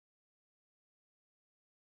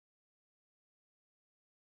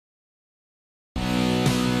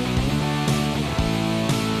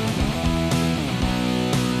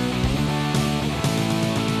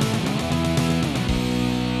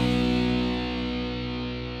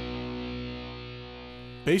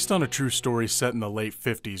Based on a true story set in the late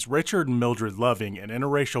 50s, Richard and Mildred Loving, an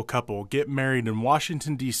interracial couple, get married in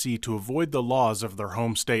Washington, D.C. to avoid the laws of their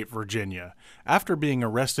home state, Virginia. After being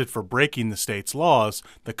arrested for breaking the state's laws,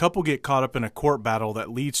 the couple get caught up in a court battle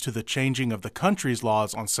that leads to the changing of the country's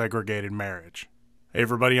laws on segregated marriage. Hey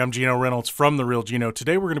everybody, I'm Geno Reynolds from The Real Geno.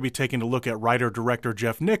 Today we're going to be taking a look at writer-director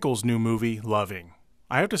Jeff Nichols' new movie, Loving.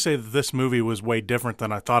 I have to say that this movie was way different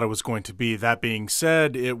than I thought it was going to be. That being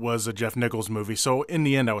said, it was a Jeff Nichols movie, so in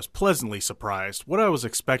the end I was pleasantly surprised. What I was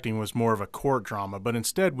expecting was more of a court drama, but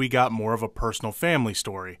instead we got more of a personal family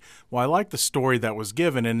story. While I liked the story that was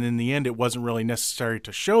given, and in the end it wasn't really necessary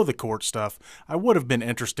to show the court stuff, I would have been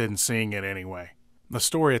interested in seeing it anyway. The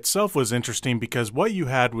story itself was interesting because what you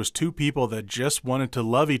had was two people that just wanted to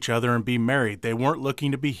love each other and be married. They weren't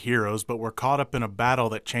looking to be heroes, but were caught up in a battle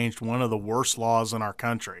that changed one of the worst laws in our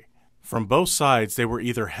country. From both sides, they were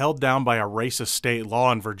either held down by a racist state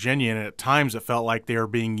law in Virginia, and at times it felt like they were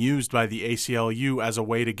being used by the ACLU as a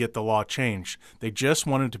way to get the law changed. They just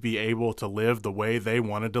wanted to be able to live the way they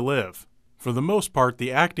wanted to live. For the most part,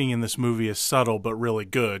 the acting in this movie is subtle but really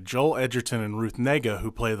good. Joel Edgerton and Ruth Negga, who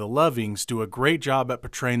play the Lovings, do a great job at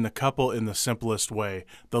portraying the couple in the simplest way.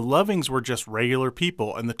 The Lovings were just regular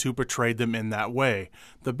people, and the two portrayed them in that way.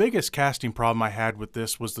 The biggest casting problem I had with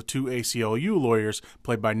this was the two ACLU lawyers,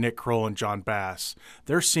 played by Nick Kroll and John Bass.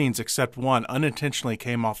 Their scenes, except one, unintentionally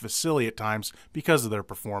came off as silly at times because of their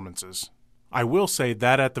performances. I will say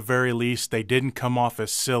that at the very least, they didn't come off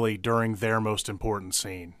as silly during their most important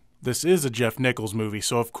scene. This is a Jeff Nichols movie,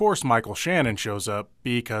 so of course Michael Shannon shows up,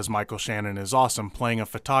 because Michael Shannon is awesome, playing a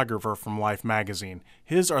photographer from Life magazine.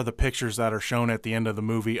 His are the pictures that are shown at the end of the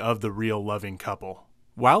movie of the real loving couple.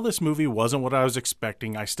 While this movie wasn't what I was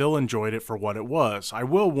expecting, I still enjoyed it for what it was. I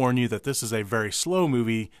will warn you that this is a very slow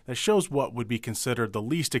movie that shows what would be considered the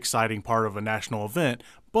least exciting part of a national event,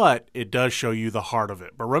 but it does show you the heart of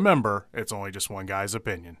it. But remember, it's only just one guy's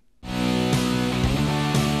opinion.